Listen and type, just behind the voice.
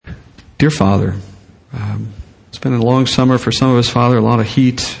Dear Father, it's been a long summer for some of us, Father, a lot of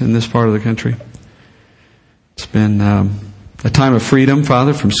heat in this part of the country. It's been a time of freedom,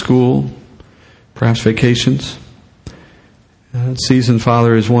 Father, from school, perhaps vacations. Season,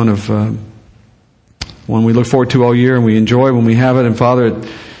 Father, is one we look forward to all year and we enjoy when we have it. And Father,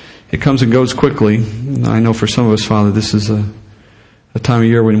 it comes and goes quickly. I know for some of us, Father, this is a time of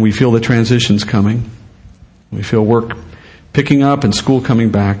year when we feel the transitions coming. We feel work picking up and school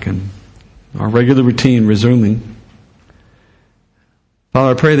coming back and our regular routine resuming.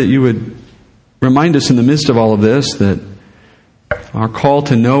 Father, I pray that you would remind us in the midst of all of this that our call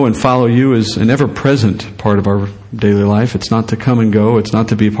to know and follow you is an ever-present part of our daily life. It's not to come and go. It's not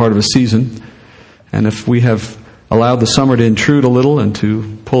to be a part of a season. And if we have allowed the summer to intrude a little and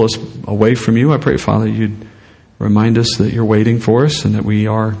to pull us away from you, I pray, Father, you'd remind us that you're waiting for us and that we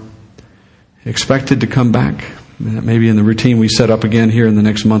are expected to come back. And that maybe in the routine we set up again here in the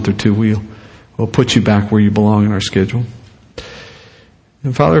next month or two, we'll put you back where you belong in our schedule.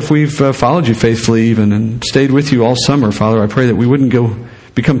 And Father, if we've followed you faithfully even and stayed with you all summer, Father, I pray that we wouldn't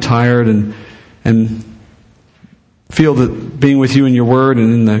become tired and feel that being with you in your word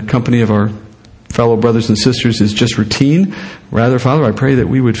and in the company of our fellow brothers and sisters is just routine. Rather, Father, I pray that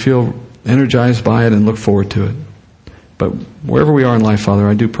we would feel energized by it and look forward to it. But wherever we are in life, Father,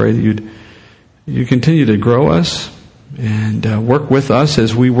 I do pray that you continue to grow us and work with us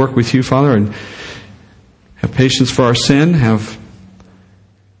as we work with you, Father, and have patience for our sin, have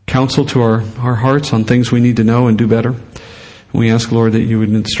counsel to our hearts on things we need to know and do better. And we ask, Lord, that you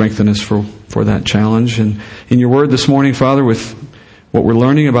would strengthen us for that challenge. And in your word this morning, Father, with what we're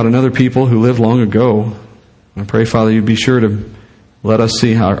learning about another people who lived long ago, I pray, Father, you'd be sure to let us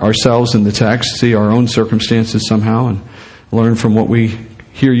see ourselves in the text, see our own circumstances somehow, and learn from what we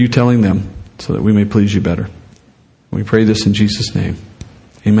hear you telling them so that we may please you better. We pray this in Jesus' name.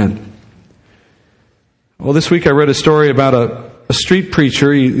 Amen. Well, this week I read a story about a street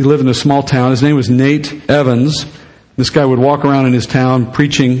preacher. He lived in a small town. His name was Nate Evans. This guy would walk around in his town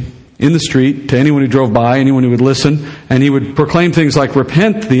preaching in the street to anyone who drove by, anyone who would listen, and he would proclaim things like,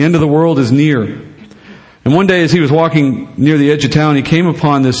 "Repent, the end of the world is near." And one day as he was walking near the edge of town, he came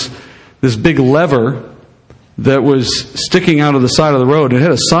upon this big lever that was sticking out of the side of the road. It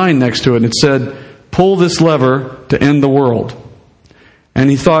had a sign next to it, and it said, "Pull this lever to end the world." And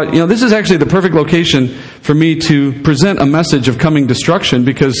he thought, this is actually the perfect location for me to present a message of coming destruction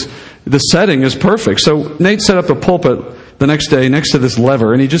because the setting is perfect. So Nate set up a pulpit the next day next to this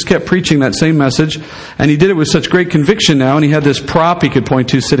lever, and he just kept preaching that same message. And he did it with such great conviction now, and he had this prop he could point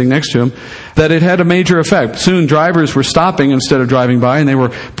to sitting next to him, that it had a major effect. Soon drivers were stopping instead of driving by, and they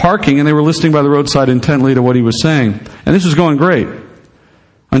were parking, and they were listening by the roadside intently to what he was saying. And this was going great.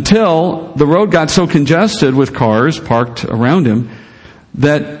 Until the road got so congested with cars parked around him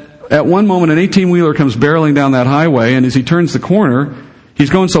that at one moment an 18-wheeler comes barreling down that highway, and as he turns the corner, he's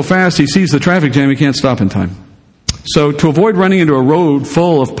going so fast he sees the traffic jam, he can't stop in time. So to avoid running into a road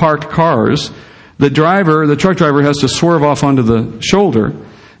full of parked cars, the truck driver has to swerve off onto the shoulder.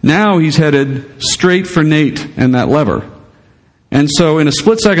 Now he's headed straight for Nate and that lever. And so in a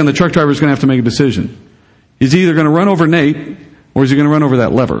split second, the truck driver is going to have to make a decision. He's either going to run over Nate or is he going to run over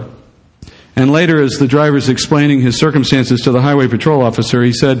that lever? And later, as the driver is explaining his circumstances to the highway patrol officer,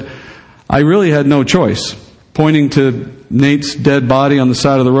 he said, "I really had no choice." Pointing to Nate's dead body on the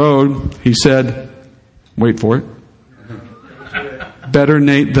side of the road, he said, wait for it, "Better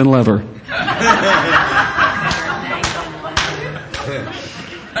Nate than lever."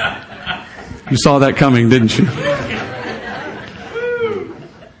 You saw that coming, didn't you?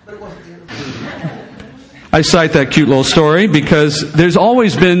 I cite that cute little story because there's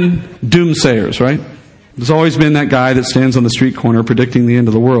always been doomsayers, right? There's always been that guy that stands on the street corner predicting the end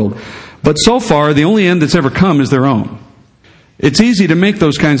of the world. But so far, the only end that's ever come is their own. It's easy to make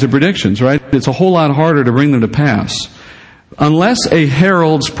those kinds of predictions, right? It's a whole lot harder to bring them to pass. Unless a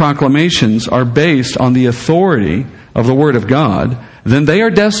herald's proclamations are based on the authority of the Word of God, then they are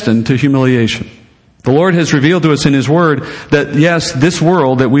destined to humiliation. The Lord has revealed to us in His Word that, yes, this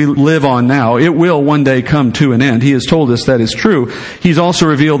world that we live on now, it will one day come to an end. He has told us that is true. He's also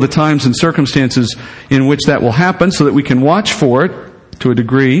revealed the times and circumstances in which that will happen so that we can watch for it to a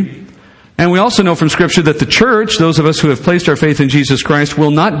degree. And we also know from Scripture that the church, those of us who have placed our faith in Jesus Christ,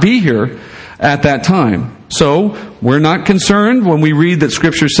 will not be here at that time. So, we're not concerned when we read that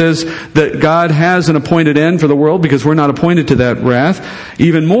Scripture says that God has an appointed end for the world because we're not appointed to that wrath.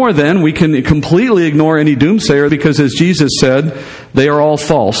 Even more then, we can completely ignore any doomsayer because as Jesus said, they are all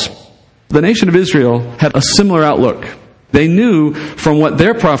false. The nation of Israel had a similar outlook. They knew from what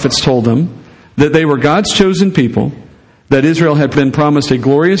their prophets told them that they were God's chosen people, that Israel had been promised a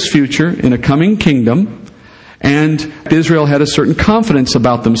glorious future in a coming kingdom, and Israel had a certain confidence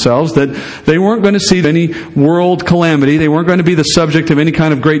about themselves that they weren't going to see any world calamity. They weren't going to be the subject of any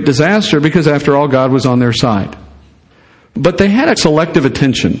kind of great disaster because, after all, God was on their side. But they had a selective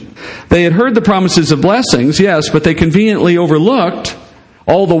attention. They had heard the promises of blessings, yes, but they conveniently overlooked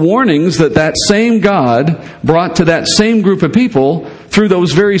all the warnings that that same God brought to that same group of people through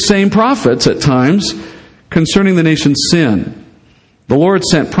those very same prophets at times concerning the nation's sin. The Lord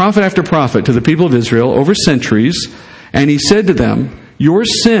sent prophet after prophet to the people of Israel over centuries, and He said to them, your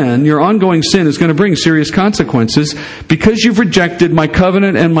sin, your ongoing sin, is going to bring serious consequences because you've rejected my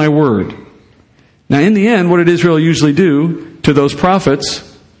covenant and my word. Now, in the end, what did Israel usually do to those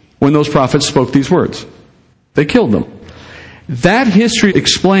prophets when those prophets spoke these words? They killed them. That history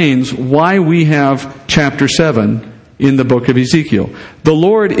explains why we have chapter 7 in the book of Ezekiel. The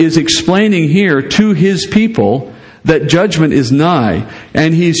Lord is explaining here to His people that judgment is nigh.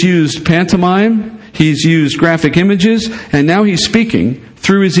 And He's used pantomime, He's used graphic images, and now He's speaking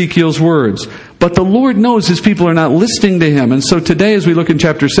through Ezekiel's words. But the Lord knows His people are not listening to Him. And so today, as we look in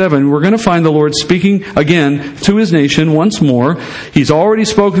chapter 7, we're going to find the Lord speaking again to His nation once more. He's already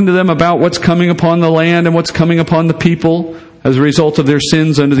spoken to them about what's coming upon the land and what's coming upon the people as a result of their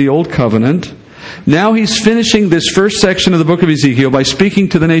sins under the old covenant. Now He's finishing this first section of the book of Ezekiel by speaking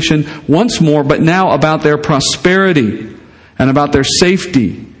to the nation once more, but now about their prosperity and about their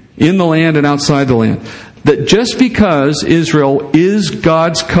safety in the land and outside the land. That just because Israel is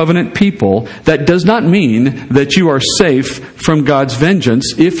God's covenant people, that does not mean that you are safe from God's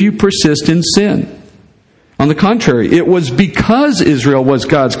vengeance if you persist in sin. On the contrary, it was because Israel was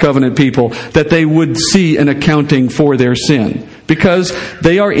God's covenant people that they would see an accounting for their sin. Because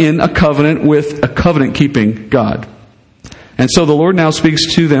they are in a covenant with a covenant-keeping God. And so the Lord now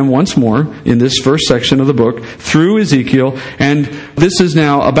speaks to them once more in this first section of the book through Ezekiel. And this is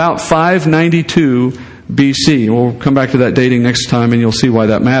now about 592 BC. We'll come back to that dating next time and you'll see why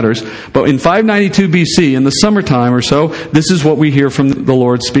that matters. But in 592 BC, in the summertime or so, this is what we hear from the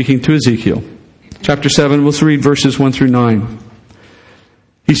Lord speaking to Ezekiel. Chapter 7, let's read verses 1 through 9.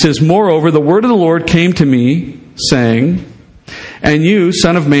 He says, moreover, the word of the Lord came to me, saying, and you,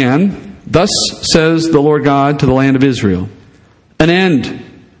 son of man, thus says the Lord God to the land of Israel, an end.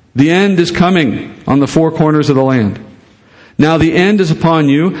 The end is coming on the four corners of the land. Now the end is upon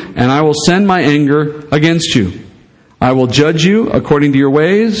you, and I will send my anger against you. I will judge you according to your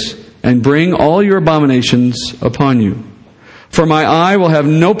ways, and bring all your abominations upon you. For my eye will have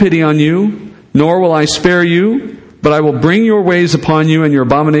no pity on you, nor will I spare you, but I will bring your ways upon you, and your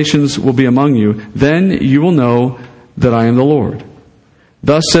abominations will be among you. Then you will know that I am the Lord.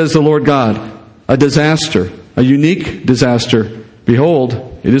 Thus says the Lord God, a disaster, a unique disaster.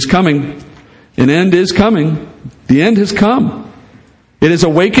 Behold, it is coming. An end is coming. The end has come. It is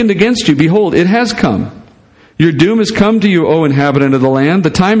awakened against you. Behold, it has come. Your doom has come to you, O inhabitant of the land.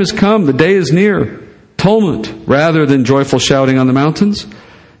 The time has come. The day is near. Tumult rather than joyful shouting on the mountains.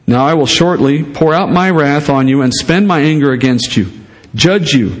 Now I will shortly pour out my wrath on you and spend my anger against you.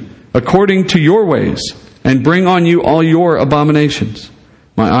 Judge you according to your ways and bring on you all your abominations.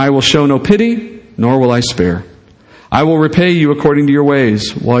 My eye will show no pity, nor will I spare. I will repay you according to your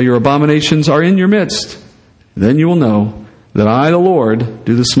ways, while your abominations are in your midst. Then you will know that I, the Lord,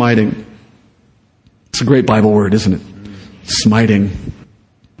 do the smiting. It's a great Bible word, isn't it? Smiting.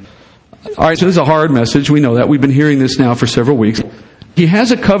 All right, so this is a hard message. We know that. We've been hearing this now for several weeks. He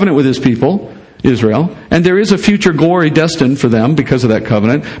has a covenant with His people, Israel, and there is a future glory destined for them because of that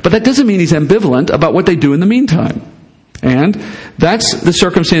covenant. But that doesn't mean He's ambivalent about what they do in the meantime. And that's the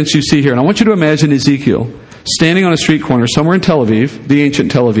circumstance you see here. And I want you to imagine Ezekiel standing on a street corner somewhere in Tel Aviv, the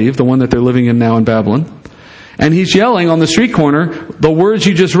ancient Tel Aviv, the one that they're living in now in Babylon. And he's yelling on the street corner the words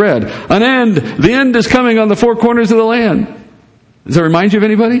you just read. An end! The end is coming on the four corners of the land. Does that remind you of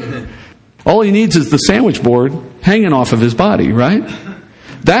anybody? All he needs is the sandwich board hanging off of his body, right?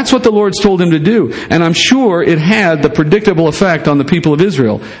 That's what the Lord's told him to do. And I'm sure it had the predictable effect on the people of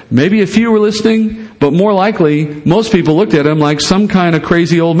Israel. Maybe a few were listening, but more likely, most people looked at him like some kind of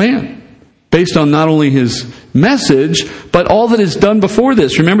crazy old man. Based on not only his message, but all that is done before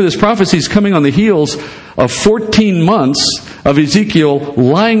this. Remember, this prophecy is coming on the heels of 14 months of Ezekiel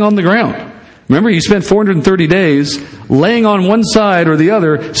lying on the ground. Remember, he spent 430 days laying on one side or the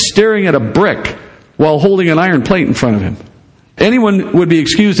other, staring at a brick while holding an iron plate in front of him. Anyone would be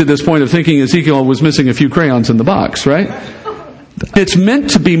excused at this point of thinking Ezekiel was missing a few crayons in the box, right? It's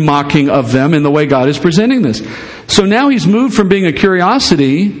meant to be mocking of them in the way God is presenting this. So now he's moved from being a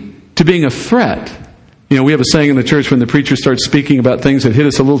curiosity to being a threat We have a saying in the church when the preacher starts speaking about things that hit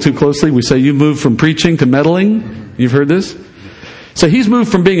us a little too closely, we say, "You've moved from preaching to meddling." You've heard this? So he's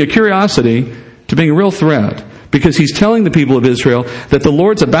moved from being a curiosity to being a real threat, because he's telling the people of Israel that the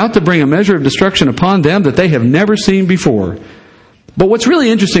Lord's about to bring a measure of destruction upon them that they have never seen before. But what's really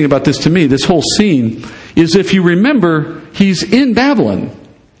interesting about this to me, this whole scene, is if you remember, he's in Babylon.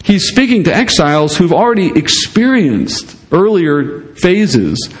 He's speaking to exiles who've already experienced earlier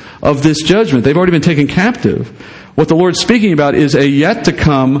phases of this judgment. They've already been taken captive. What the Lord's speaking about is a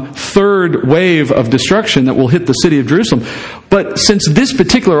yet-to-come third wave of destruction that will hit the city of Jerusalem. But since this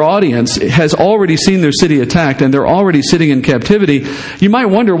particular audience has already seen their city attacked and they're already sitting in captivity, you might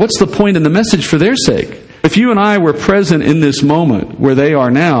wonder, what's the point in the message for their sake? If you and I were present in this moment where they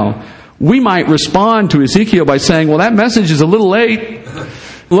are now, we might respond to Ezekiel by saying, "Well, that message is a little late.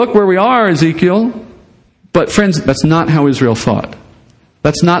 Look where we are, Ezekiel." But friends, that's not how Israel thought.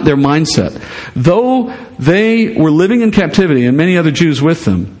 That's not their mindset. Though they were living in captivity, and many other Jews with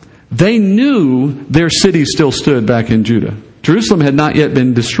them, they knew their city still stood back in Judah. Jerusalem had not yet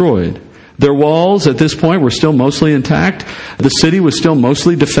been destroyed. Their walls at this point were still mostly intact. The city was still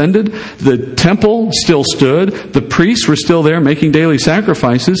mostly defended. The temple still stood. The priests were still there making daily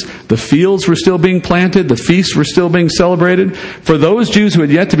sacrifices. The fields were still being planted. The feasts were still being celebrated. For those Jews who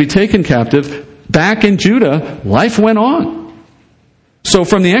had yet to be taken captive, back in Judah, life went on. So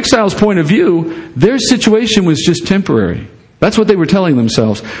from the exiles' point of view, their situation was just temporary. That's what they were telling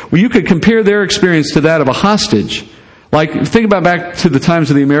themselves. Well, you could compare their experience to that of a hostage. Like, think about back to the times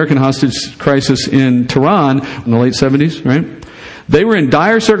of the American hostage crisis in Tehran in the late 70s, right? They were in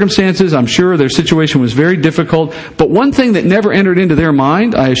dire circumstances. I'm sure their situation was very difficult. But one thing that never entered into their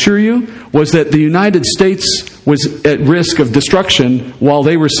mind, I assure you, was that the United States was at risk of destruction while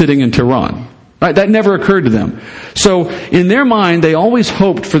they were sitting in Tehran. Right? That never occurred to them. So in their mind, they always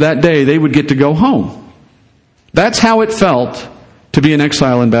hoped for that day they would get to go home. That's how it felt to be an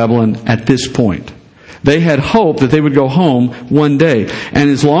exile in Babylon at this point. They had hoped that they would go home one day. And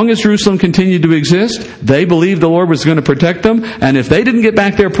as long as Jerusalem continued to exist, they believed the Lord was going to protect them. And if they didn't get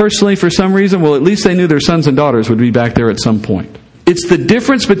back there personally for some reason, well, at least they knew their sons and daughters would be back there at some point. It's the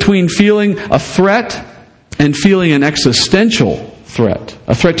difference between feeling a threat and feeling an existential threat,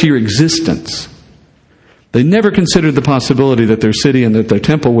 a threat to your existence. They never considered the possibility that their city and that their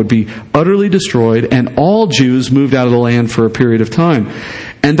temple would be utterly destroyed and all Jews moved out of the land for a period of time.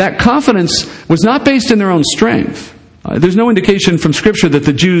 And that confidence was not based in their own strength. There's no indication from Scripture that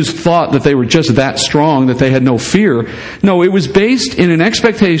the Jews thought that they were just that strong, that they had no fear. No, it was based in an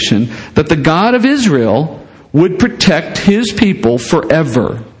expectation that the God of Israel would protect His people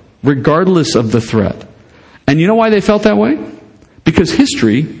forever, regardless of the threat. And you know why they felt that way? Because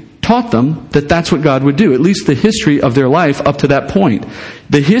history taught them that that's what God would do, at least the history of their life up to that point.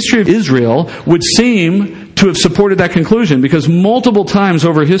 The history of Israel would seem to have supported that conclusion, because multiple times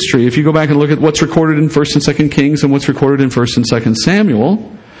over history, if you go back and look at what's recorded in 1st and 2nd Kings and what's recorded in 1st and 2nd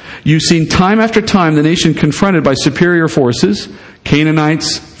Samuel, you've seen time after time the nation confronted by superior forces,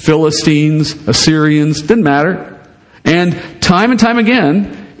 Canaanites, Philistines, Assyrians, didn't matter. And time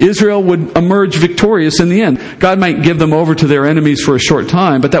again, Israel would emerge victorious in the end. God might give them over to their enemies for a short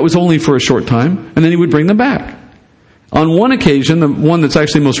time, but that was only for a short time, and then He would bring them back. On one occasion, the one that's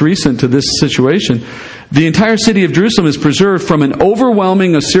actually most recent to this situation, the entire city of Jerusalem is preserved from an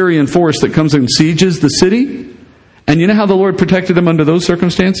overwhelming Assyrian force that comes and sieges the city. And you know how the Lord protected them under those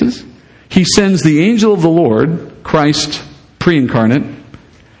circumstances? He sends the angel of the Lord, Christ pre-incarnate,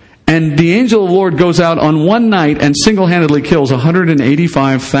 and the angel of the Lord goes out on one night and single-handedly kills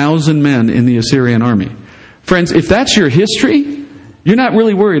 185,000 men in the Assyrian army. Friends, if that's your history, you're not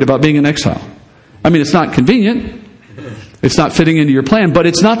really worried about being in exile. I mean, it's not convenient. It's not fitting into your plan, but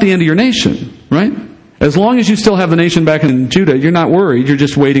it's not the end of your nation, right? As long as you still have the nation back in Judah, you're not worried. You're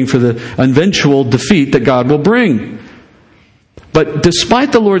just waiting for the eventual defeat that God will bring. But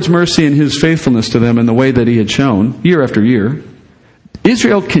despite the Lord's mercy and His faithfulness to them in the way that He had shown, year after year,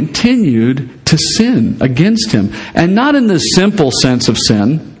 Israel continued to sin against Him. And not in the simple sense of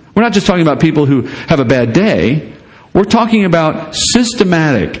sin. We're not just talking about people who have a bad day. We're talking about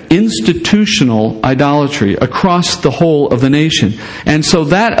systematic, institutional idolatry across the whole of the nation. And so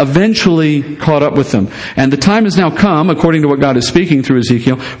that eventually caught up with them. And the time has now come, according to what God is speaking through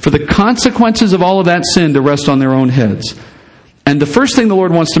Ezekiel, for the consequences of all of that sin to rest on their own heads. And the first thing the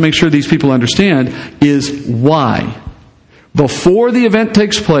Lord wants to make sure these people understand is why. Before the event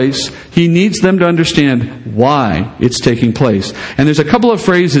takes place, He needs them to understand why it's taking place. And there's a couple of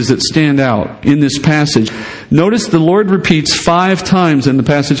phrases that stand out in this passage. Notice the Lord repeats 5 times in the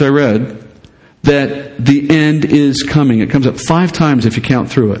passage I read that the end is coming. It comes up 5 times if you count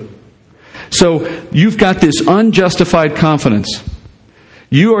through it. So you've got this unjustified confidence.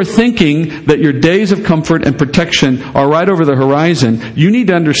 You are thinking that your days of comfort and protection are right over the horizon. You need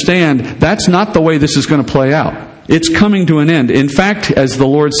to understand that's not the way this is going to play out. It's coming to an end. In fact, as the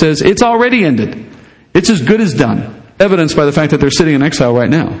Lord says, it's already ended. It's as good as done. Evidenced by the fact that they're sitting in exile right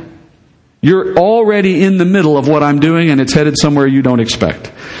now. You're already in the middle of what I'm doing, and it's headed somewhere you don't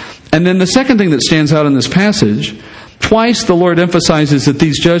expect. And then the second thing that stands out in this passage, twice the Lord emphasizes that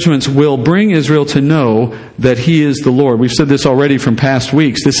these judgments will bring Israel to know that He is the Lord. We've said this already from past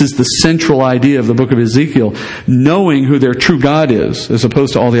weeks. This is the central idea of the book of Ezekiel, knowing who their true God is, as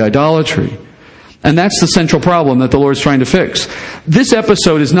opposed to all the idolatry. And that's the central problem that the Lord's trying to fix. This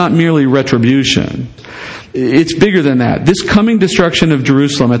episode is not merely retribution. It's bigger than that. This coming destruction of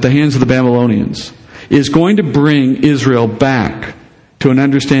Jerusalem at the hands of the Babylonians is going to bring Israel back to an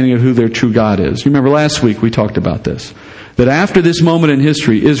understanding of who their true God is. You remember last week we talked about this. That after this moment in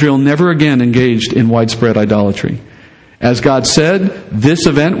history, Israel never again engaged in widespread idolatry. As God said, this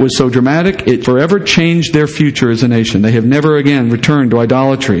event was so dramatic, it forever changed their future as a nation. They have never again returned to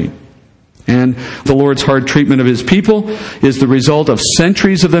idolatry. And the Lord's hard treatment of His people is the result of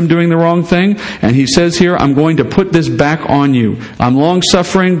centuries of them doing the wrong thing. And He says here, I'm going to put this back on you. I'm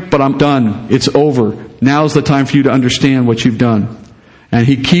long-suffering, but I'm done. It's over. Now's the time for you to understand what you've done. And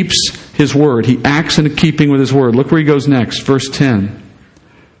He keeps His word. He acts in keeping with His word. Look where He goes next. Verse 10.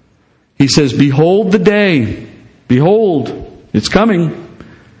 He says, behold the day. Behold, it's coming.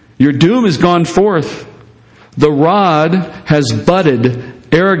 Your doom is gone forth. The rod has budded.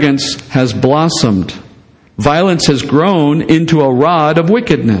 Arrogance has blossomed. Violence has grown into a rod of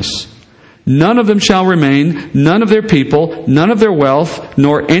wickedness. None of them shall remain, none of their people, none of their wealth,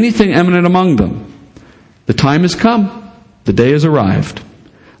 nor anything eminent among them. The time has come. The day has arrived.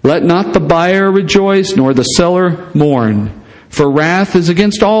 Let not the buyer rejoice, nor the seller mourn. For wrath is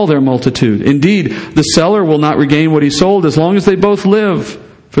against all their multitude. Indeed, the seller will not regain what he sold as long as they both live.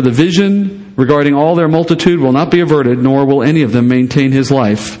 For the vision regarding all their multitude will not be averted, nor will any of them maintain his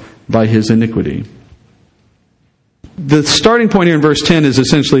life by his iniquity. The starting point here in verse 10 is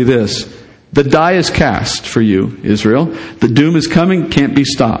essentially this. The die is cast for you, Israel. The doom is coming, can't be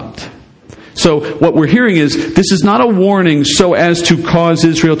stopped. So what we're hearing is, this is not a warning so as to cause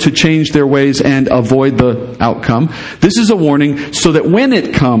Israel to change their ways and avoid the outcome. This is a warning so that when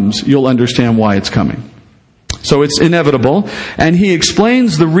it comes, you'll understand why it's coming. So it's inevitable. And he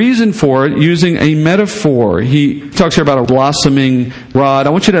explains the reason for it using a metaphor. He talks here about a blossoming rod. I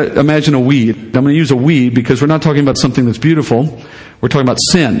want you to imagine a weed. I'm going to use a weed because we're not talking about something that's beautiful. We're talking about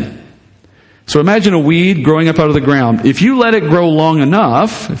sin. So imagine a weed growing up out of the ground. If you let it grow long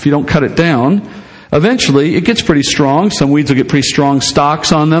enough, if you don't cut it down, eventually it gets pretty strong. Some weeds will get pretty strong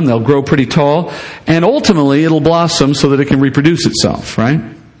stalks on them. They'll grow pretty tall. And ultimately it'll blossom so that it can reproduce itself, right?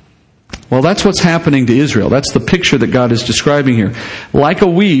 Well, that's what's happening to Israel. That's the picture that God is describing here. Like a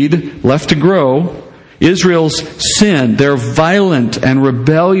weed left to grow, Israel's sin, their violent and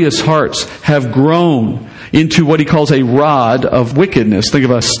rebellious hearts have grown into what he calls a rod of wickedness. Think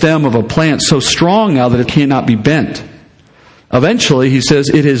of a stem of a plant so strong now that it cannot be bent. Eventually, he says,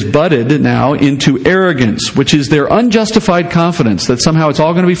 it has budded now into arrogance, which is their unjustified confidence that somehow it's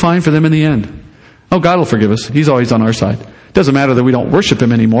all going to be fine for them in the end. Oh, God will forgive us. He's always on our side. Doesn't matter that we don't worship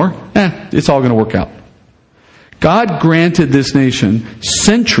Him anymore. It's all going to work out. God granted this nation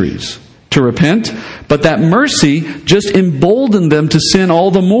centuries to repent, but that mercy just emboldened them to sin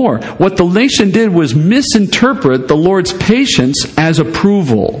all the more. What the nation did was misinterpret the Lord's patience as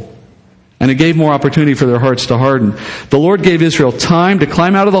approval. And it gave more opportunity for their hearts to harden. The Lord gave Israel time to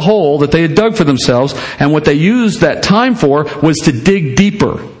climb out of the hole that they had dug for themselves, and what they used that time for was to dig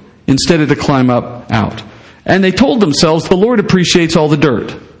deeper instead of to climb up out. And they told themselves, the Lord appreciates all the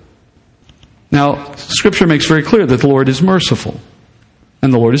dirt. Now, Scripture makes very clear that the Lord is merciful.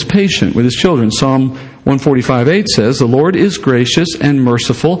 And the Lord is patient with His children. Psalm 145:8 says, the Lord is gracious and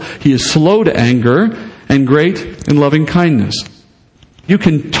merciful. He is slow to anger and great in loving kindness. You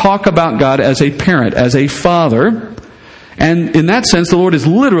can talk about God as a parent, as a father. And in that sense, the Lord is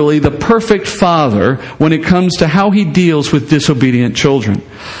literally the perfect father when it comes to how He deals with disobedient children.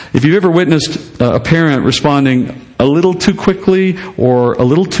 If you've ever witnessed a parent responding a little too quickly or a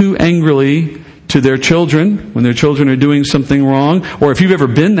little too angrily to their children when their children are doing something wrong, or if you've ever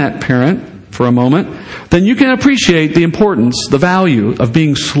been that parent for a moment, then you can appreciate the importance, the value of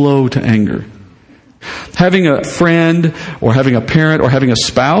being slow to anger. Having a friend or having a parent or having a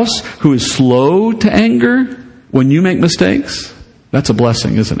spouse who is slow to anger when you make mistakes, that's a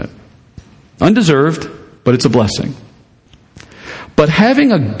blessing, isn't it? Undeserved, but it's a blessing. But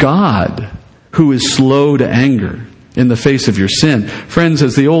having a God who is slow to anger, in the face of your sin. Friends,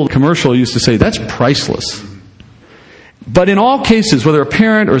 as the old commercial used to say, that's priceless. But in all cases, whether a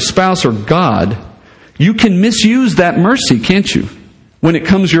parent or a spouse or God, you can misuse that mercy, can't you? When it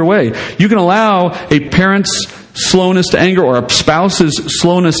comes your way. You can allow a parent's slowness to anger or a spouse's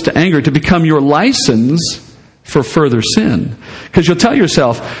slowness to anger to become your license for further sin. Because you'll tell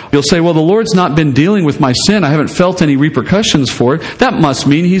yourself, you'll say, well, the Lord's not been dealing with my sin. I haven't felt any repercussions for it. That must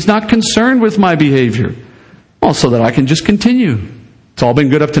mean He's not concerned with my behavior. Well, so that I can just continue. It's all been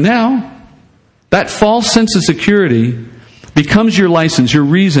good up to now. That false sense of security becomes your license, your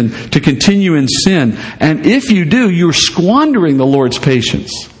reason to continue in sin. And if you do, you're squandering the Lord's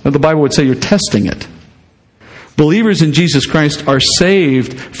patience. The Bible would say you're testing it. Believers in Jesus Christ are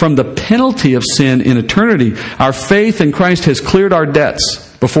saved from the penalty of sin in eternity. Our faith in Christ has cleared our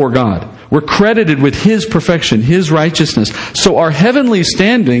debts before God. We're credited with His perfection, His righteousness. So our heavenly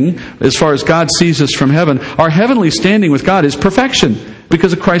standing, as far as God sees us from heaven, our heavenly standing with God is perfection,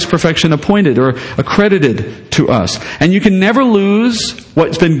 because of Christ's perfection appointed or accredited to us. And you can never lose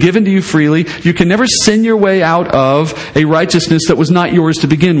what's been given to you freely. You can never sin your way out of a righteousness that was not yours to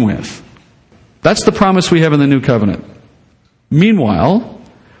begin with. That's the promise we have in the New Covenant. Meanwhile,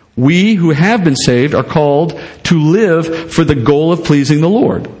 we who have been saved are called to live for the goal of pleasing the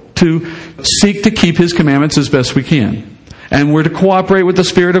Lord, to seek to keep His commandments as best we can. And we're to cooperate with the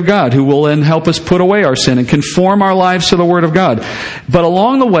Spirit of God, who will then help us put away our sin and conform our lives to the Word of God. But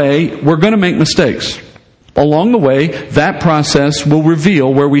along the way, we're going to make mistakes. Along the way, that process will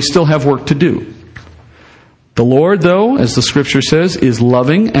reveal where we still have work to do. The Lord, though, as the Scripture says, is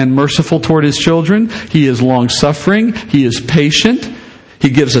loving and merciful toward His children. He is long-suffering. He is patient. He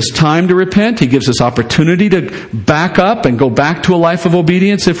gives us time to repent. He gives us opportunity to back up and go back to a life of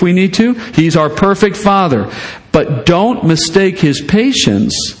obedience if we need to. He's our perfect Father. But don't mistake His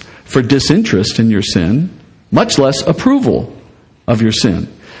patience for disinterest in your sin, much less approval of your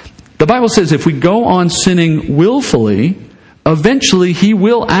sin. The Bible says if we go on sinning willfully, eventually He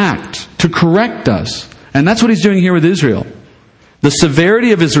will act to correct us. And that's what He's doing here with Israel. The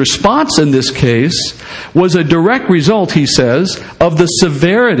severity of His response in this case was a direct result, He says, of the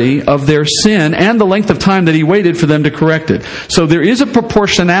severity of their sin and the length of time that He waited for them to correct it. So there is a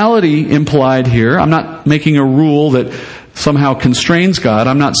proportionality implied here. I'm not making a rule that somehow constrains God.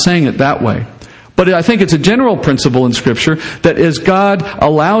 I'm not saying it that way. But I think it's a general principle in Scripture that as God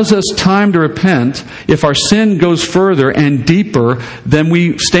allows us time to repent, if our sin goes further and deeper, then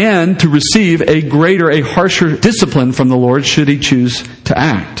we stand to receive a greater, a harsher discipline from the Lord should He choose to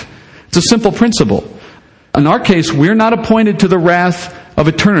act. It's a simple principle. In our case, we're not appointed to the wrath of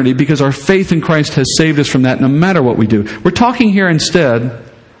eternity because our faith in Christ has saved us from that no matter what we do. We're talking here instead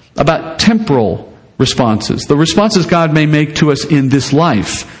about temporal responses. The responses God may make to us in this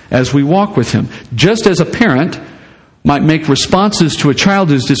life as we walk with Him. Just as a parent might make responses to a child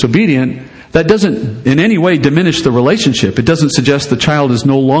who's disobedient, that doesn't in any way diminish the relationship. It doesn't suggest the child is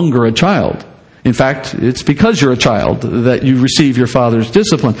no longer a child. In fact, it's because you're a child that you receive your father's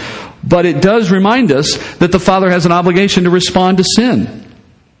discipline. But it does remind us that the Father has an obligation to respond to sin.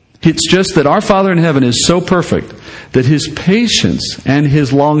 It's just that our Father in heaven is so perfect that His patience and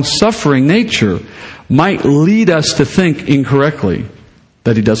His long-suffering nature might lead us to think incorrectly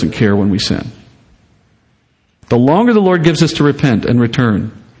that He doesn't care when we sin. The longer the Lord gives us to repent and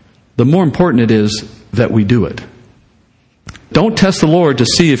return, the more important it is that we do it. Don't test the Lord to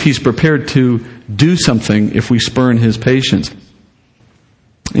see if He's prepared to do something if we spurn His patience.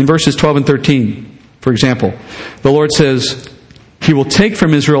 In verses 12 and 13, for example, the Lord says, He will take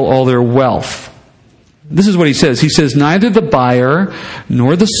from Israel all their wealth. This is what He says. He says, neither the buyer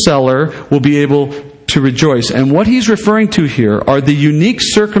nor the seller will be able to rejoice. And what He's referring to here are the unique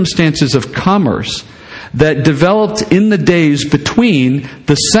circumstances of commerce that developed in the days between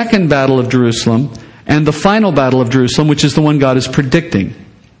the second battle of Jerusalem and the final battle of Jerusalem, which is the one God is predicting.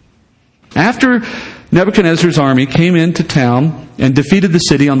 After Nebuchadnezzar's army came into town and defeated the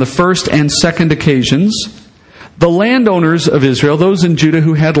city on the first and second occasions, the landowners of Israel, those in Judah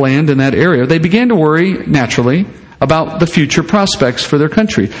who had land in that area, they began to worry, naturally, about the future prospects for their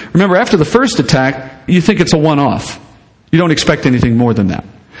country. Remember, after the first attack, you think it's a one-off. You don't expect anything more than that.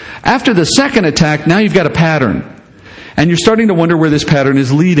 After the second attack, now you've got a pattern. And you're starting to wonder where this pattern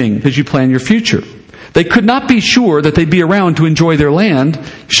is leading as you plan your future. They could not be sure that they'd be around to enjoy their land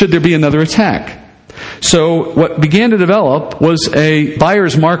should there be another attack. So what began to develop was a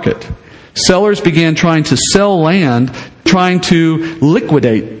buyer's market. Sellers began trying to sell land, trying to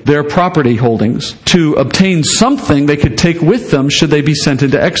liquidate their property holdings to obtain something they could take with them should they be sent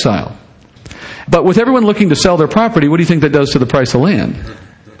into exile. But with everyone looking to sell their property, what do you think that does to the price of land?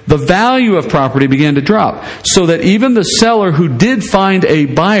 the value of property began to drop. So that even the seller who did find a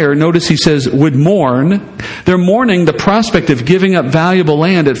buyer, notice he says, would mourn. They're mourning the prospect of giving up valuable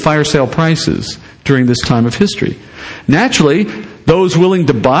land at fire sale prices during this time of history. Naturally, those willing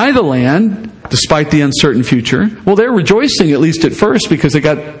to buy the land, despite the uncertain future, well, they're rejoicing, at least at first, because they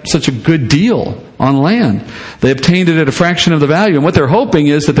got such a good deal on land. They obtained it at a fraction of the value. And what they're hoping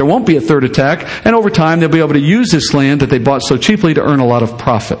is that there won't be a third attack, and over time they'll be able to use this land that they bought so cheaply to earn a lot of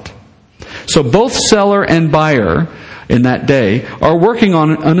profit. So both seller and buyer in that day are working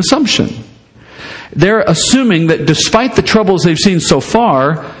on an assumption. They're assuming that despite the troubles they've seen so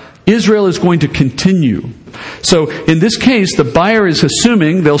far, Israel is going to continue. So in this case, the buyer is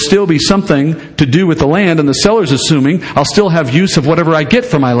assuming there'll still be something to do with the land, and the seller's assuming I'll still have use of whatever I get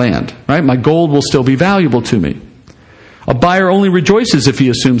for my land. Right? My gold will still be valuable to me. A buyer only rejoices if he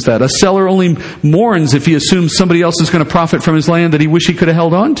assumes that. A seller only mourns if he assumes somebody else is going to profit from his land that he wished he could have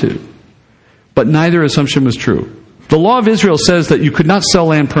held on to. But neither assumption was true. The law of Israel says that you could not sell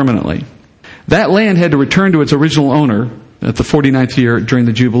land permanently. That land had to return to its original owner at the 49th year during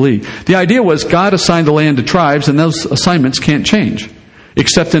the Jubilee. The idea was God assigned the land to tribes, and those assignments can't change,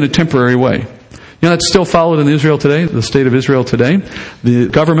 except in a temporary way. You know, that's still followed in Israel today, the state of Israel today. The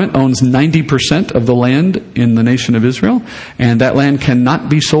government owns 90% of the land in the nation of Israel, and that land cannot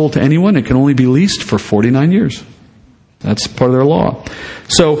be sold to anyone. It can only be leased for 49 years. That's part of their law.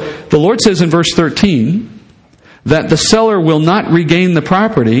 So the Lord says in verse 13 that the seller will not regain the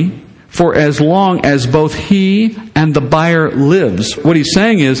property for as long as both he and the buyer lives. What he's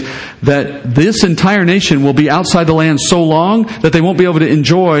saying is that this entire nation will be outside the land so long that they won't be able to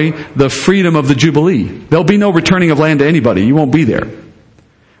enjoy the freedom of the Jubilee. There'll be no returning of land to anybody. You won't be there.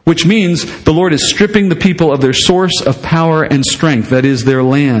 Which means the Lord is stripping the people of their source of power and strength, that is, their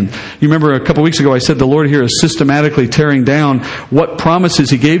land. You remember a couple weeks ago I said the Lord here is systematically tearing down what promises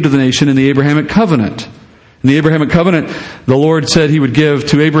He gave to the nation in the Abrahamic covenant. In the Abrahamic covenant, the Lord said He would give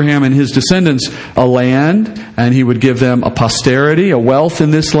to Abraham and his descendants a land, and He would give them a posterity, a wealth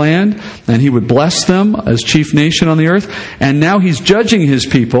in this land, and He would bless them as chief nation on the earth. And now He's judging His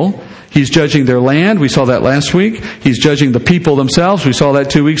people. He's judging their land. We saw that last week. He's judging the people themselves. We saw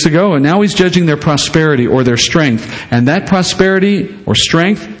that 2 weeks ago. And now He's judging their prosperity or their strength. And that prosperity or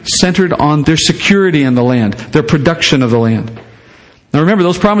strength centered on their security in the land, their production of the land. Now remember,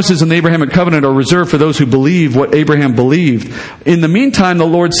 those promises in the Abrahamic covenant are reserved for those who believe what Abraham believed. In the meantime, the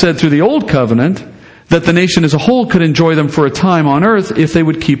Lord said through the old covenant that the nation as a whole could enjoy them for a time on earth if they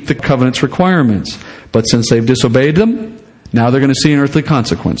would keep the covenant's requirements. But since they've disobeyed them, now they're going to see an earthly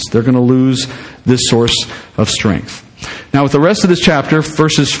consequence. They're going to lose this source of strength. Now with the rest of this chapter,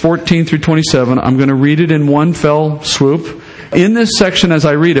 verses 14 through 27, I'm going to read it in one fell swoop. In this section, as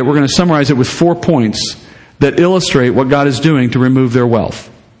I read it, we're going to summarize it with 4 points that illustrate what God is doing to remove their wealth.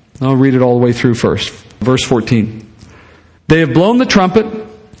 I'll read it all the way through first. Verse 14. They have blown the trumpet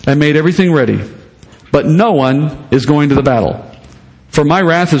and made everything ready, but no one is going to the battle. For my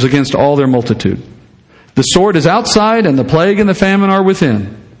wrath is against all their multitude. The sword is outside, and the plague and the famine are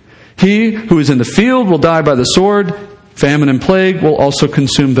within. He who is in the field will die by the sword. Famine and plague will also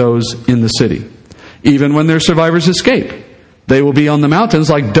consume those in the city. Even when their survivors escape, they will be on the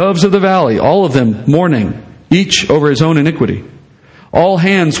mountains like doves of the valley, all of them mourning, each over his own iniquity. All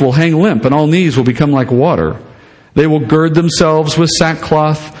hands will hang limp, and all knees will become like water. They will gird themselves with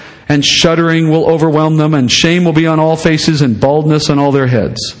sackcloth, and shuddering will overwhelm them, and shame will be on all faces, and baldness on all their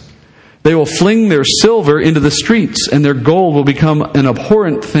heads. They will fling their silver into the streets, and their gold will become an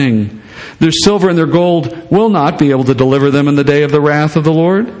abhorrent thing. Their silver and their gold will not be able to deliver them in the day of the wrath of the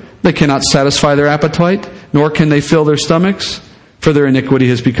Lord. They cannot satisfy their appetite, nor can they fill their stomachs, for their iniquity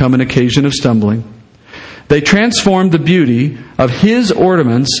has become an occasion of stumbling. They transformed the beauty of His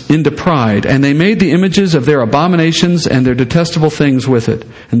ornaments into pride, and they made the images of their abominations and their detestable things with it.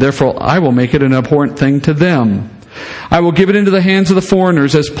 And therefore I will make it an abhorrent thing to them. I will give it into the hands of the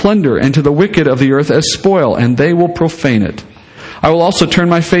foreigners as plunder, and to the wicked of the earth as spoil, and they will profane it. I will also turn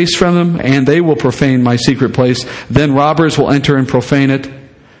my face from them, and they will profane my secret place. Then robbers will enter and profane it.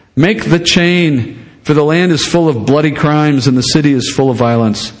 Make the chain, for the land is full of bloody crimes, and the city is full of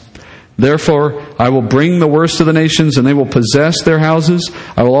violence. Therefore, I will bring the worst of the nations, and they will possess their houses.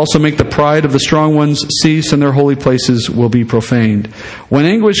 I will also make the pride of the strong ones cease, and their holy places will be profaned. When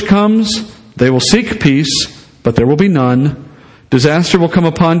anguish comes, they will seek peace, but there will be none. Disaster will come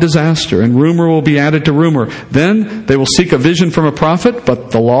upon disaster, and rumor will be added to rumor. Then they will seek a vision from a prophet,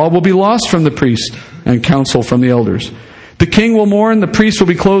 but the law will be lost from the priest, and counsel from the elders. The king will mourn, the priest will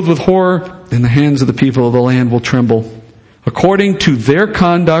be clothed with horror, and the hands of the people of the land will tremble. According to their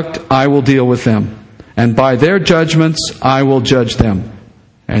conduct, I will deal with them, and by their judgments, I will judge them.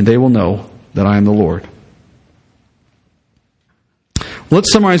 and they will know that I am the Lord.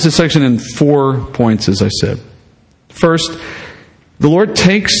 Let's summarize this section in 4 points, as I said. First, the Lord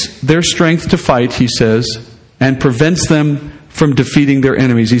takes their strength to fight, he says, and prevents them from defeating their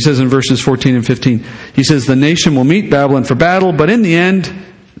enemies. He says in verses 14 and 15, he says, the nation will meet Babylon for battle, but in the end,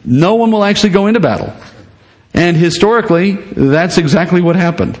 no one will actually go into battle. And historically, that's exactly what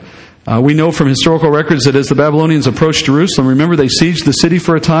happened. We know from historical records that as the Babylonians approached Jerusalem, remember they sieged the city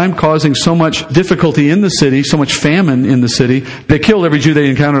for a time, causing so much difficulty in the city, so much famine in the city. They killed every Jew they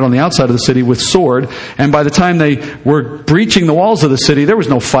encountered on the outside of the city with sword. And by the time they were breaching the walls of the city, there was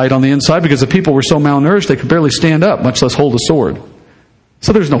no fight on the inside because the people were so malnourished they could barely stand up, much less hold a sword.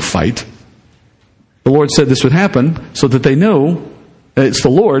 So there's no fight. The Lord said this would happen so that they know that it's the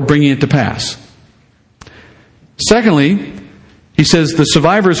Lord bringing it to pass. Secondly, he says the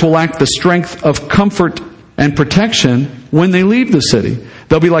survivors will lack the strength of comfort and protection when they leave the city.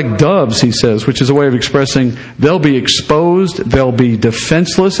 They'll be like doves, he says, which is a way of expressing they'll be exposed, they'll be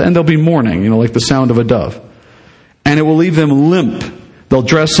defenseless, and they'll be mourning, like the sound of a dove. And it will leave them limp. They'll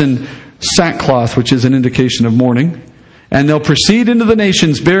dress in sackcloth, which is an indication of mourning. And they'll proceed into the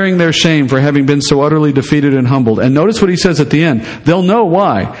nations bearing their shame for having been so utterly defeated and humbled. And notice what he says at the end. They'll know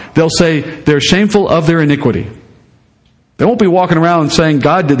why. They'll say they're shameful of their iniquity. They won't be walking around saying,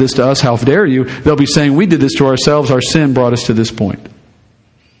 God did this to us, how dare you? They'll be saying, we did this to ourselves, our sin brought us to this point.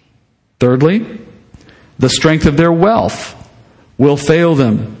 Thirdly, the strength of their wealth will fail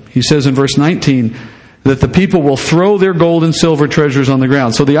them. He says in verse 19 that the people will throw their gold and silver treasures on the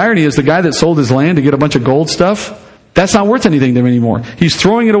ground. So the irony is the guy that sold his land to get a bunch of gold stuff, that's not worth anything to him anymore. He's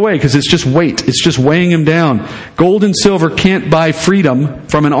throwing it away because it's just weight. It's just weighing him down. Gold and silver can't buy freedom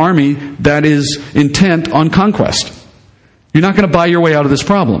from an army that is intent on conquest. You're not going to buy your way out of this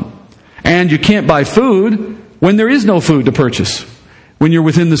problem. And you can't buy food when there is no food to purchase, when you're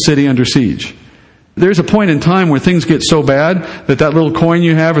within the city under siege. There's a point in time where things get so bad that that little coin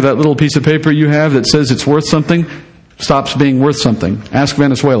you have or that little piece of paper you have that says it's worth something stops being worth something. Ask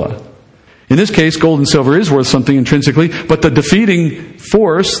Venezuela. In this case, gold and silver is worth something intrinsically, but the defeating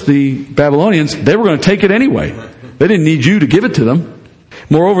force, the Babylonians, they were going to take it anyway. They didn't need you to give it to them.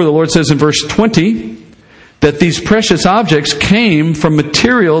 Moreover, the Lord says in verse 20, that these precious objects came from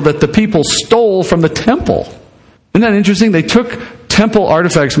material that the people stole from the temple. Isn't that interesting? They took temple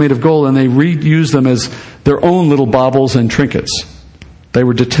artifacts made of gold and they reused them as their own little baubles and trinkets. They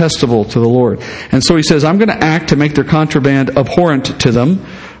were detestable to the Lord. And so he says, I'm going to act to make their contraband abhorrent to them.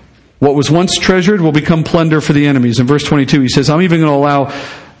 What was once treasured will become plunder for the enemies. In verse 22, he says, I'm even going to allow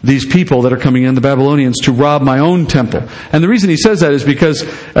these people that are coming in, the Babylonians, to rob my own temple. And the reason he says that is because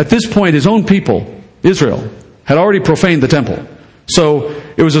at this point, his own people, Israel, had already profaned the temple. So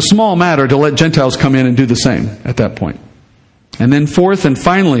it was a small matter to let Gentiles come in and do the same at that point. And then fourth and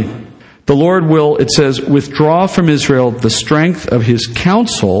finally, the Lord will, it says, withdraw from Israel the strength of his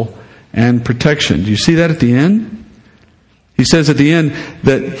counsel and protection. Do you see that at the end? He says at the end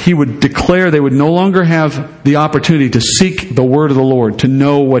that he would declare they would no longer have the opportunity to seek the word of the Lord, to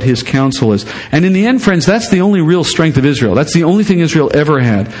know what his counsel is. And in the end, friends, that's the only real strength of Israel. That's the only thing Israel ever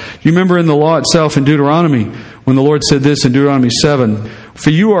had. You remember in the law itself in Deuteronomy, when the Lord said this in Deuteronomy 7, for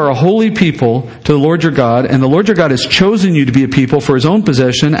you are a holy people to the Lord your God, and the Lord your God has chosen you to be a people for his own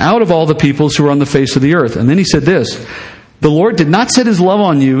possession out of all the peoples who are on the face of the earth. And then he said this, the Lord did not set his love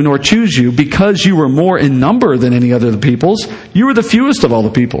on you, nor choose you, because you were more in number than any other of the peoples. You were the fewest of all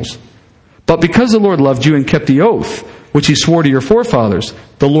the peoples. But because the Lord loved you and kept the oath, which he swore to your forefathers,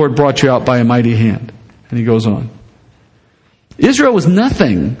 the Lord brought you out by a mighty hand. And he goes on. Israel was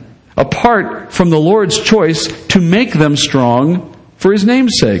nothing apart from the Lord's choice to make them strong for his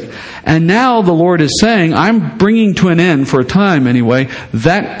name's sake. And now the Lord is saying, I'm bringing to an end, for a time anyway,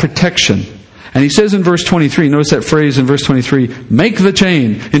 that protection. And he says in verse 23, notice that phrase in verse 23, make the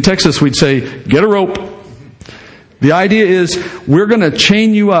chain. In Texas we'd say, get a rope. The idea is we're going to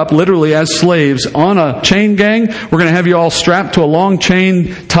chain you up literally as slaves on a chain gang. We're going to have you all strapped to a long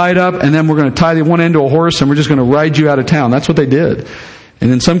chain, tied up, and then we're going to tie the one end to a horse and we're just going to ride you out of town. That's what they did. And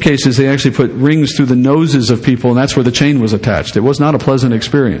in some cases they actually put rings through the noses of people and that's where the chain was attached. It was not a pleasant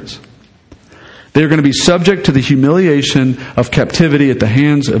experience. They're going to be subject to the humiliation of captivity at the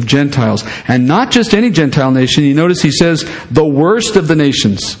hands of Gentiles. And not just any Gentile nation. You notice he says the worst of the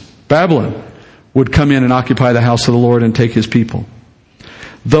nations, Babylon, would come in and occupy the house of the Lord and take his people.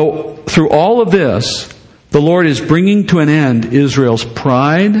 Though through all of this, the Lord is bringing to an end Israel's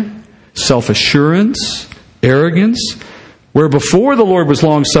pride, self-assurance, arrogance. Where before the Lord was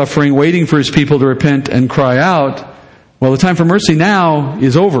long-suffering, waiting for his people to repent and cry out, well, the time for mercy now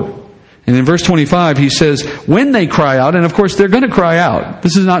is over. And in verse 25, he says, when they cry out, and of course they're going to cry out.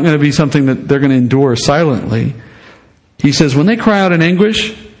 This is not going to be something that they're going to endure silently. He says, when they cry out in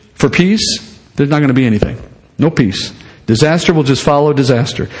anguish for peace, there's not going to be anything. No peace. Disaster will just follow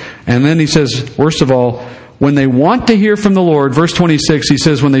disaster. And then he says, worst of all, when they want to hear from the Lord, verse 26, he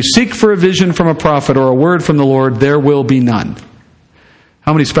says, when they seek for a vision from a prophet or a word from the Lord, there will be none.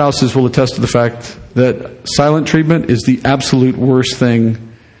 How many spouses will attest to the fact that silent treatment is the absolute worst thing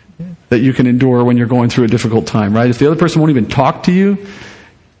that you can endure when you're going through a difficult time, right? If the other person won't even talk to you,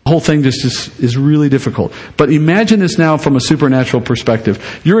 the whole thing just is really difficult. But imagine this now from a supernatural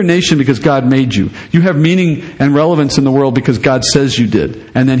perspective. You're a nation because God made you. You have meaning and relevance in the world because God says you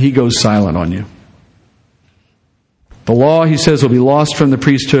did. And then He goes silent on you. The law, He says, will be lost from the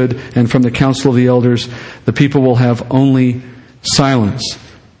priesthood and from the council of the elders. The people will have only silence.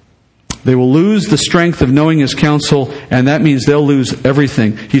 They will lose the strength of knowing His counsel, and that means they'll lose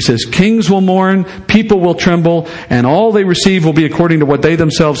everything. He says, kings will mourn, people will tremble, and all they receive will be according to what they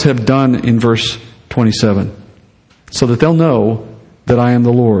themselves have done in verse 27. So that they'll know that I am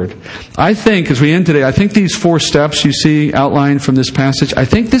the Lord. I think, as we end today, I think these 4 steps you see outlined from this passage, I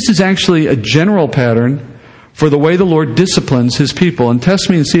think this is actually a general pattern for the way the Lord disciplines His people. And test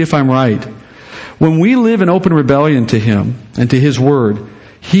me and see if I'm right. When we live in open rebellion to Him and to His Word,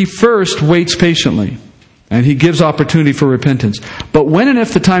 He first waits patiently, and He gives opportunity for repentance. But when and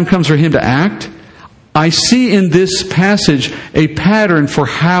if the time comes for Him to act, I see in this passage a pattern for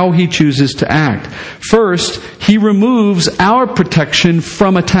how He chooses to act. First, He removes our protection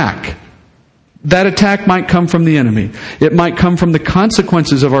from attack. That attack might come from the enemy. It might come from the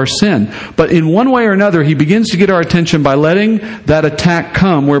consequences of our sin. But in one way or another, He begins to get our attention by letting that attack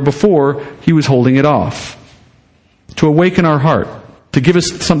come where before He was holding it off. To awaken our heart. To give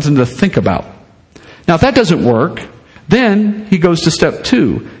us something to think about. Now, if that doesn't work, then He goes to step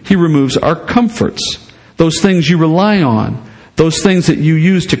 2. He removes our comforts. Those things you rely on. Those things that you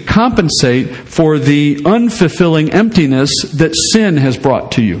use to compensate for the unfulfilling emptiness that sin has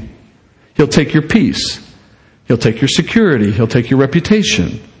brought to you. He'll take your peace. He'll take your security. He'll take your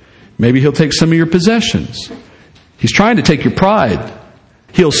reputation. Maybe He'll take some of your possessions. He's trying to take your pride.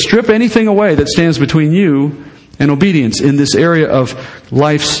 He'll strip anything away that stands between you and obedience in this area of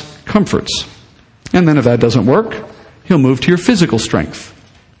life's comforts. And then if that doesn't work, He'll move to your physical strength,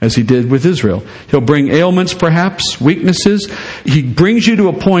 as He did with Israel. He'll bring ailments, perhaps, weaknesses. He brings you to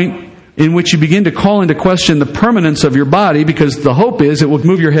a point in which you begin to call into question the permanence of your body, because the hope is it will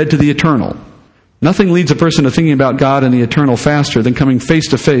move your head to the eternal. Nothing leads a person to thinking about God and the eternal faster than coming face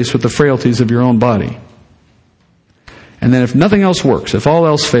to face with the frailties of your own body. And then if nothing else works, if all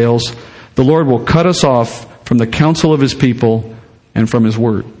else fails, the Lord will cut us off from the counsel of His people and from His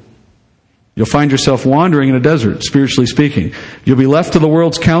Word. You'll find yourself wandering in a desert, spiritually speaking. You'll be left to the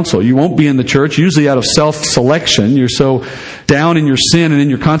world's counsel. You won't be in the church, usually out of self-selection. You're so down in your sin and in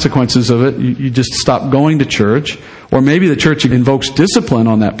your consequences of it, you just stop going to church. Or maybe the church invokes discipline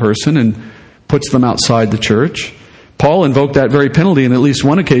on that person and puts them outside the church. Paul invoked that very penalty on at least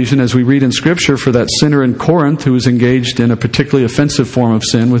one occasion, as we read in Scripture, for that sinner in Corinth who was engaged in a particularly offensive form of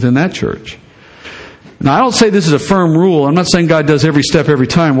sin within that church. Now, I don't say this is a firm rule. I'm not saying God does every step every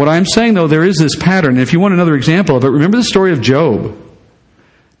time. What I'm saying, though, there is this pattern. If you want another example of it, remember the story of Job.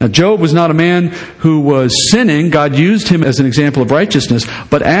 Now, Job was not a man who was sinning. God used him as an example of righteousness.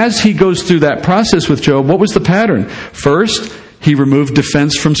 But as he goes through that process with Job, what was the pattern? First, he removed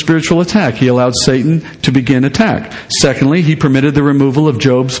defense from spiritual attack. He allowed Satan to begin attack. Secondly, he permitted the removal of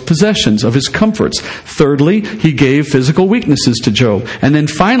Job's possessions, of his comforts. Thirdly, he gave physical weaknesses to Job. And then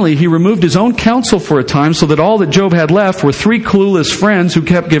finally, he removed his own counsel for a time, so that all that Job had left were 3 clueless friends who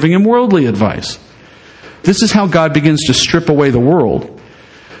kept giving him worldly advice. This is how God begins to strip away the world.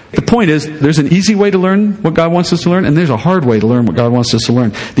 The point is, there's an easy way to learn what God wants us to learn, and there's a hard way to learn what God wants us to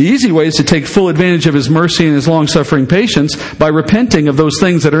learn. The easy way is to take full advantage of His mercy and His long-suffering patience by repenting of those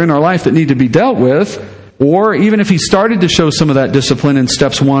things that are in our life that need to be dealt with. Or even if He started to show some of that discipline in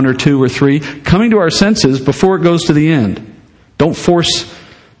steps 1 or 2 or 3, coming to our senses before it goes to the end. Don't force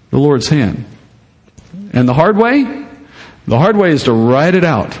the Lord's hand. And the hard way? The hard way is to ride it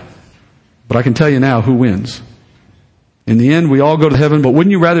out. But I can tell you now who wins. In the end, we all go to heaven, but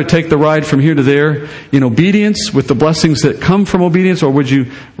wouldn't you rather take the ride from here to there in obedience with the blessings that come from obedience, or would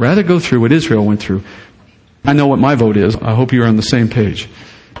you rather go through what Israel went through? I know what my vote is. I hope you're on the same page.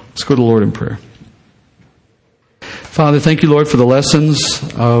 Let's go to the Lord in prayer. Father, thank you, Lord, for the lessons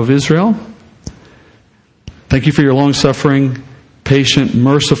of Israel. Thank you for your long-suffering, patient,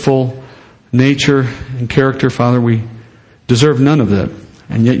 merciful nature and character. Father, we deserve none of that,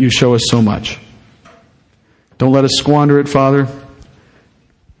 and yet you show us so much. Don't let us squander it, Father.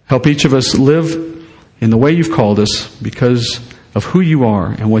 Help each of us live in the way you've called us because of who you are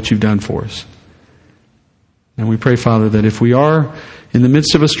and what you've done for us. And we pray, Father, that if we are in the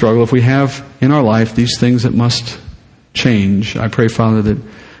midst of a struggle, if we have in our life these things that must change, I pray, Father, that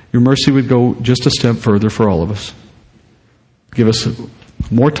your mercy would go just a step further for all of us. Give us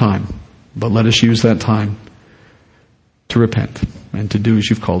more time, but let us use that time to repent and to do as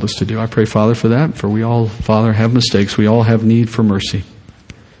you've called us to do. I pray, Father, for that, for we all, Father, have mistakes. We all have need for mercy.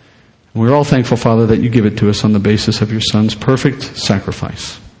 And we're all thankful, Father, that you give it to us on the basis of your Son's perfect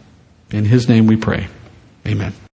sacrifice. In his name we pray. Amen.